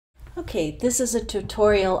Okay, this is a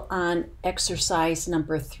tutorial on exercise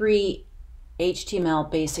number 3, HTML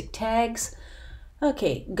basic tags.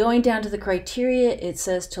 Okay, going down to the criteria, it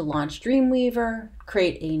says to launch Dreamweaver,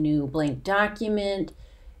 create a new blank document,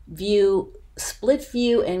 view, split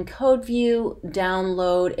view and code view,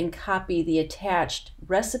 download and copy the attached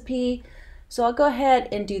recipe. So I'll go ahead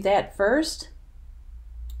and do that first.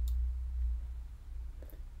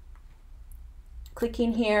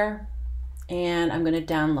 Clicking here, and I'm going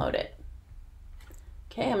to download it.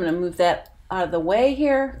 Okay, I'm going to move that out of the way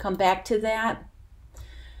here, come back to that.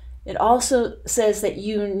 It also says that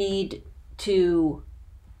you need to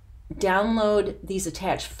download these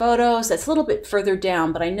attached photos. That's a little bit further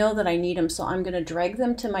down, but I know that I need them, so I'm going to drag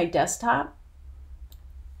them to my desktop.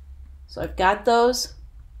 So I've got those.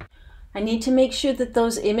 I need to make sure that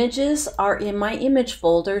those images are in my image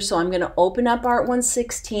folder, so I'm going to open up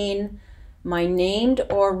Art116, my named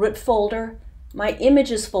or root folder, my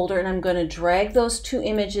images folder, and I'm going to drag those two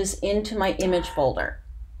images into my image folder.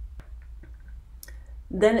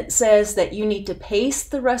 Then it says that you need to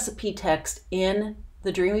paste the recipe text in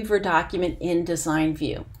the Dreamweaver document in design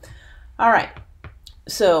view. All right,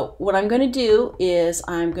 so what I'm going to do is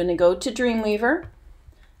I'm going to go to Dreamweaver.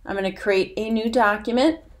 I'm going to create a new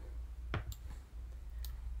document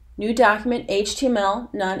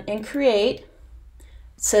HTML, none, and create.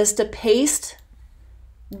 It says to paste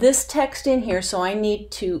this text in here, so I need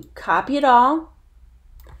to copy it all.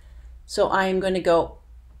 So I'm going to go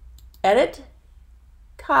edit,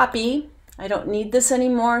 copy. I don't need this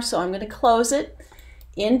anymore, so I'm going to close it.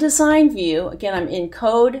 In design view, again, I'm in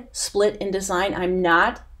code, split, and design. I'm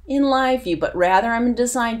not in live view, but rather I'm in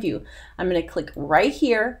design view. I'm going to click right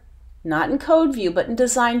here, not in code view, but in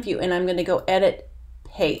design view, and I'm going to go edit,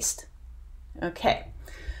 paste. Okay,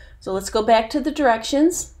 so let's go back to the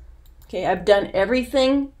directions. Okay, I've done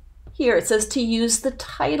everything here. It says to use the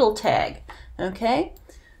title tag. Okay,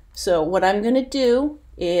 so what I'm going to do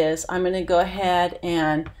is I'm going to go ahead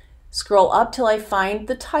and scroll up till I find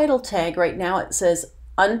the title tag. Right now it says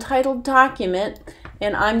untitled document,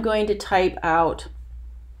 and I'm going to type out,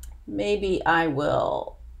 maybe I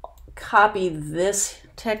will copy this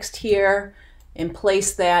text here and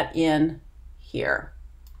place that in here.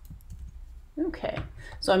 Okay,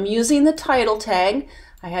 so I'm using the title tag.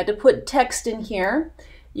 I had to put text in here.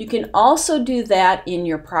 You can also do that in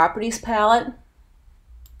your properties palette.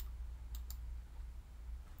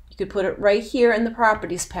 You could put it right here in the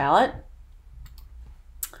properties palette.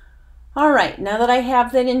 All right, now that I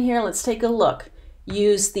have that in here, let's take a look.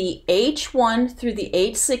 Use the H1 through the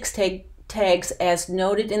H6 tags as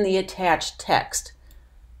noted in the attached text.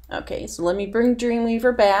 Okay, so let me bring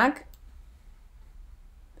Dreamweaver back.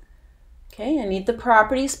 Okay, I need the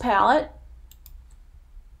properties palette.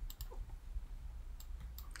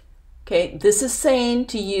 Okay, this is saying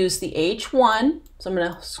to use the H1, so I'm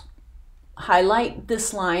going to highlight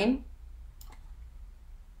this line.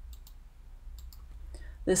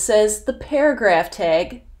 This says the paragraph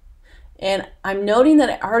tag, and I'm noting that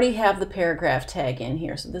I already have the paragraph tag in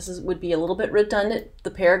here, so this would be a little bit redundant.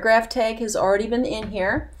 The paragraph tag has already been in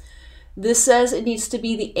here. This says it needs to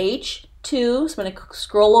be the H2, so I'm going to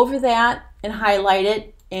scroll over that and highlight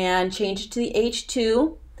it and change it to the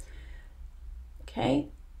H2. Okay,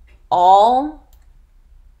 all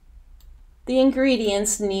the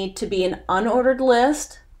ingredients need to be an unordered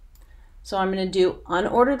list, so I'm going to do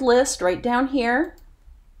unordered list right down here.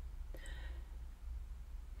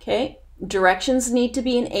 Okay, directions need to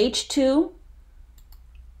be in H2.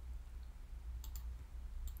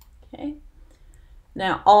 Okay,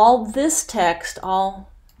 now all this text, all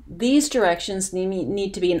these directions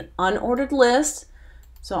need to be an unordered list,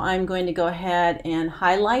 so I'm going to go ahead and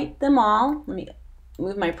highlight them all. Let me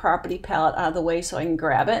move my property palette out of the way so I can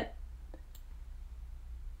grab it.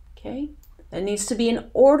 Okay, that needs to be an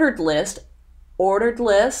ordered list. Ordered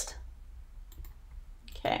list.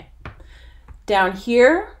 Okay, down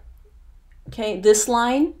here, okay, this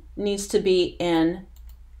line needs to be in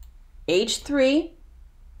H3.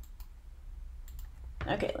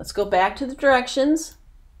 Okay, let's go back to the directions.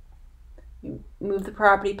 Move the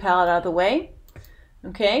property palette out of the way.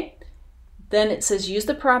 Okay, then it says use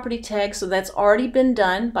the property tag, so that's already been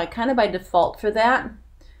done by default for that.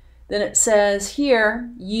 Then it says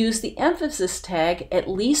here use the emphasis tag at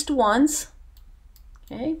least once.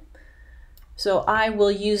 Okay, so I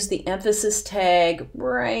will use the emphasis tag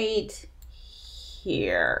right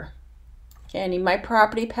here. Okay, I need my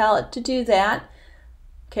property palette to do that.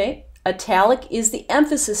 Okay, italic is the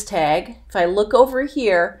emphasis tag. If I look over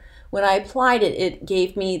here, when I applied it, it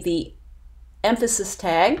gave me the emphasis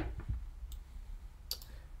tag.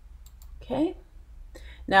 Okay,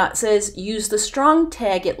 Now it says use the strong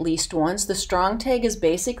tag at least once. The strong tag is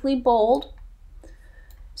basically bold.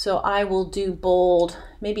 So I will do bold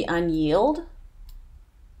maybe on yield.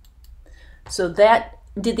 So that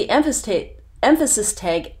did the emphasis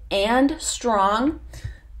tag and strong.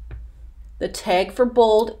 The tag for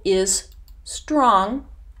bold is strong.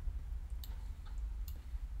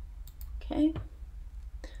 Okay.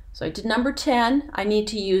 So I did number 10. I need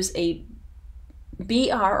to use a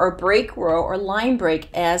BR or break row or line break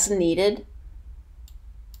as needed.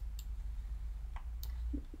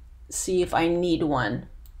 See if I need one.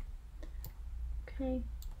 Okay.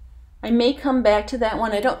 I may come back to that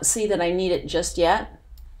one. I don't see that I need it just yet.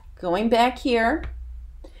 Going back here,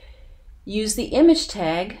 use the image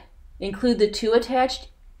tag, include the 2 attached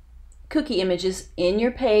cookie images in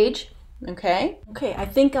your page. Okay, I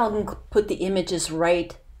think I'll put the images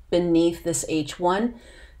right beneath this H1.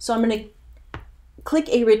 So I'm going to click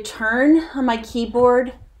a return on my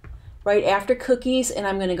keyboard right after cookies, and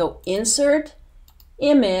I'm going to go insert,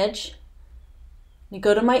 image, you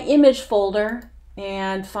go to my image folder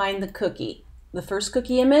and find the cookie, the first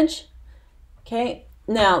cookie image. Okay,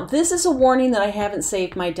 now this is a warning that I haven't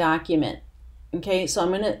saved my document. Okay, so I'm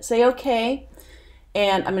going to say okay,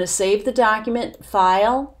 and I'm going to save the document,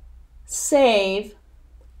 file, save,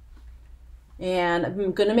 and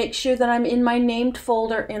I'm going to make sure that I'm in my named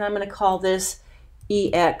folder, and I'm going to call this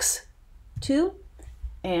EX2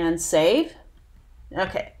 and save.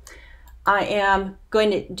 Okay, I am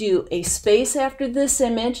going to do a space after this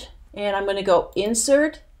image, and I'm going to go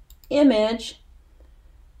insert, image,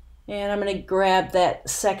 and I'm going to grab that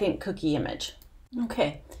second cookie image.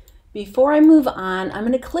 Okay, before I move on, I'm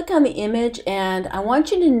going to click on the image, and I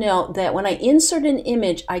want you to note that when I insert an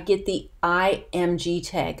image, I get the IMG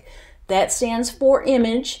tag. That stands for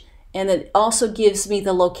image, and it also gives me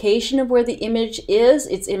the location of where the image is.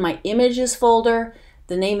 It's in my images folder,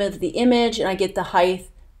 the name of the image, and I get the height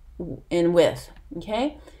and width.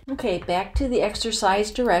 Okay, back to the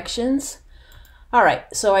exercise directions. All right,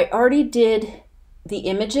 so I already did the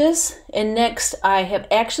images, and next I have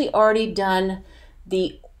actually already done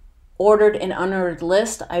the ordered and unordered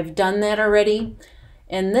list. I've done that already.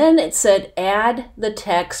 And then it said add the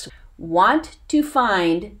text, want to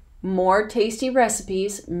find more tasty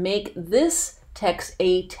recipes, make this text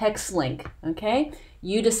a text link. Okay,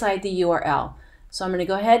 you decide the URL. So I'm going to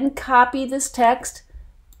go ahead and copy this text,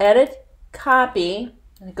 edit, copy,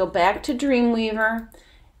 and go back to Dreamweaver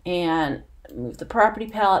and move the property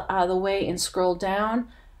palette out of the way and scroll down.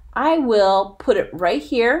 I will put it right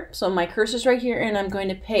here. So my cursor's right here, and I'm going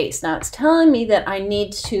to paste. Now it's telling me that I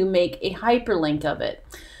need to make a hyperlink of it.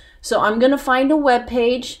 So I'm going to find a web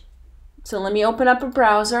page. So let me open up a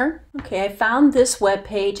browser. Okay, I found this web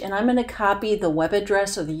page, and I'm going to copy the web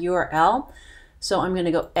address or the URL. So I'm going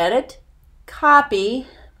to go edit, copy.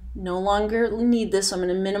 No longer need this. So I'm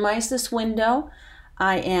going to minimize this window.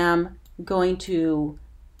 I am going to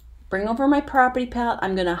bring over my property palette.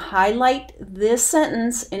 I'm going to highlight this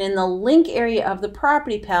sentence, and in the link area of the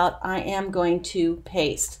property palette, I am going to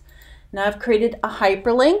paste. Now I've created a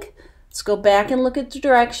hyperlink. Let's go back and look at the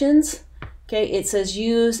directions. Okay, it says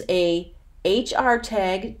use a HR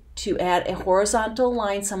tag to add a horizontal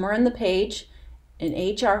line somewhere in the page, an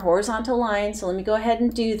HR horizontal line. So let me go ahead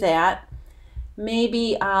and do that.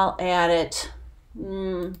 Maybe I'll add it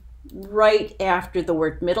right after the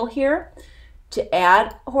word middle here. To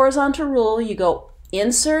add a horizontal rule, you go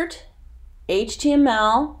insert,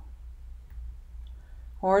 HTML,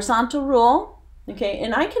 horizontal rule. Okay,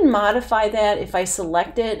 and I can modify that. If I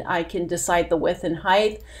select it, I can decide the width and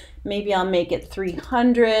height. Maybe I'll make it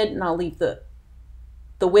 300, and I'll leave the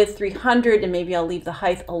width 300, and maybe I'll leave the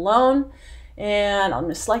height alone. And I'm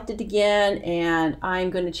going to select it again, and I'm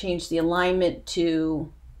going to change the alignment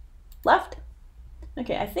to left.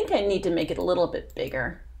 Okay, I think I need to make it a little bit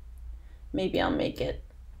bigger. Maybe I'll make it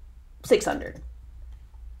 600.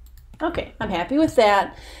 Okay, I'm happy with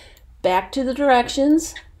that. Back to the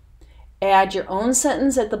directions. Add your own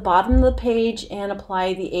sentence at the bottom of the page and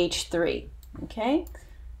apply the H3. Okay,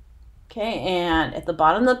 and at the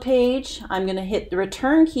bottom of the page, I'm going to hit the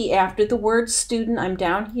return key after the word student. I'm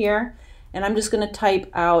down here, and I'm just going to type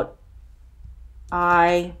out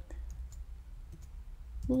I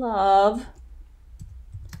love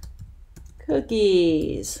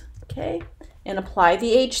cookies. Okay, and apply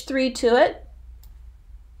the H3 to it.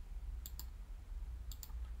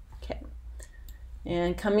 Okay,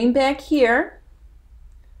 and coming back here,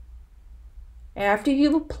 after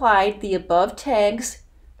you've applied the above tags,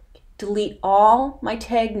 delete all my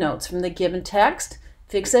tag notes from the given text,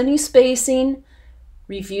 fix any spacing,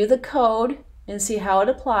 review the code, and see how it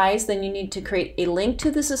applies, then you need to create a link to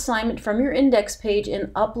this assignment from your index page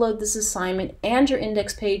and upload this assignment and your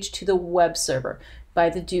index page to the web server by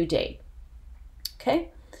the due date. Okay,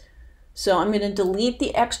 so I'm going to delete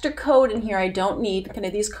the extra code in here I don't need, kind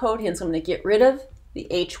of these code hints. I'm going to get rid of the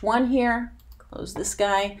H1 here, close this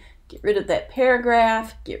guy, get rid of that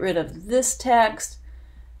paragraph, get rid of this text,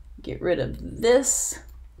 get rid of this.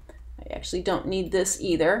 I actually don't need this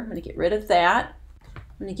either. I'm going to get rid of that.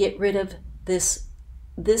 I'm going to get rid of this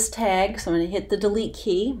tag, so I'm going to hit the delete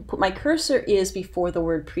key. Put my cursor is before the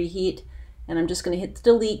word preheat, and I'm just going to hit the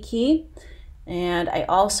delete key. And I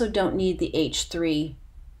also don't need the H3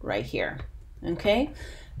 right here. Okay,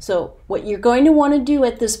 so what you're going to want to do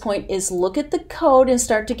at this point is look at the code and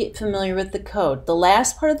start to get familiar with the code. The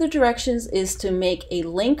last part of the directions is to make a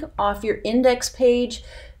link off your index page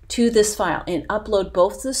to this file and upload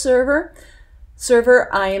both to the server.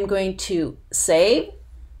 I am going to save.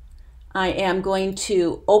 I am going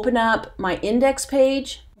to open up my index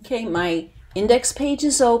page. Okay, my index page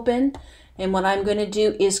is open, and what I'm going to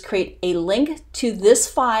do is create a link to this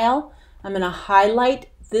file. I'm going to highlight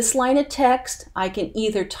this line of text. I can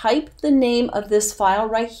either type the name of this file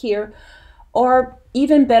right here, or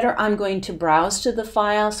even better, I'm going to browse to the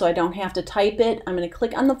file so I don't have to type it. I'm going to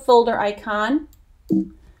click on the folder icon.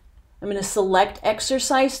 I'm going to select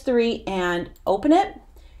exercise 3 and open it.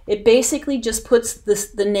 It basically just puts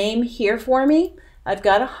the name here for me. I've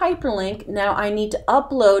got a hyperlink. Now I need to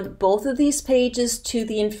upload both of these pages to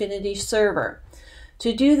the Infinity server.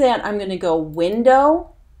 To do that, I'm going to go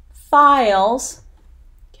Window, Files.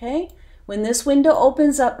 Okay. When this window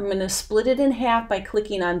opens up, I'm going to split it in half by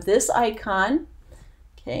clicking on this icon.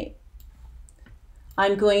 Okay.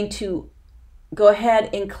 I'm going to go ahead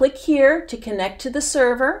and click here to connect to the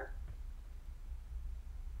server.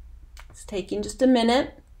 It's taking just a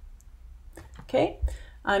minute. Okay,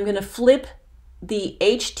 I'm going to flip the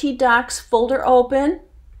htdocs folder open.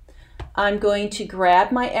 I'm going to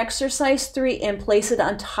grab my exercise 3 and place it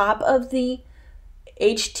on top of the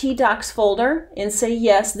htdocs folder and say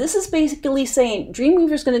yes. This is basically saying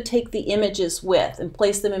Dreamweaver is going to take the images with and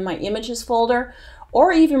place them in my images folder,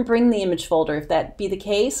 or even bring the image folder if that be the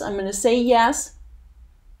case. I'm going to say yes.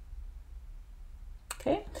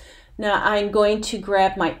 Okay. Now I'm going to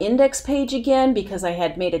grab my index page again because I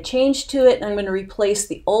had made a change to it, and I'm going to replace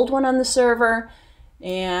the old one on the server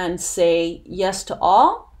and say yes to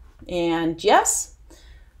all and yes.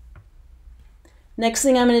 Next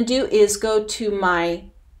thing I'm going to do is go to my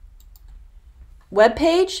web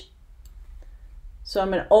page. So I'm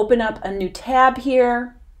going to open up a new tab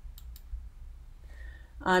here.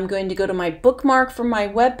 I'm going to go to my bookmark for my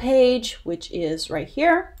web page, which is right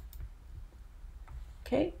here.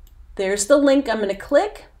 Okay. There's the link I'm going to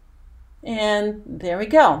click, and there we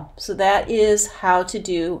go. So that is how to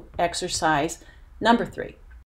do exercise number 3.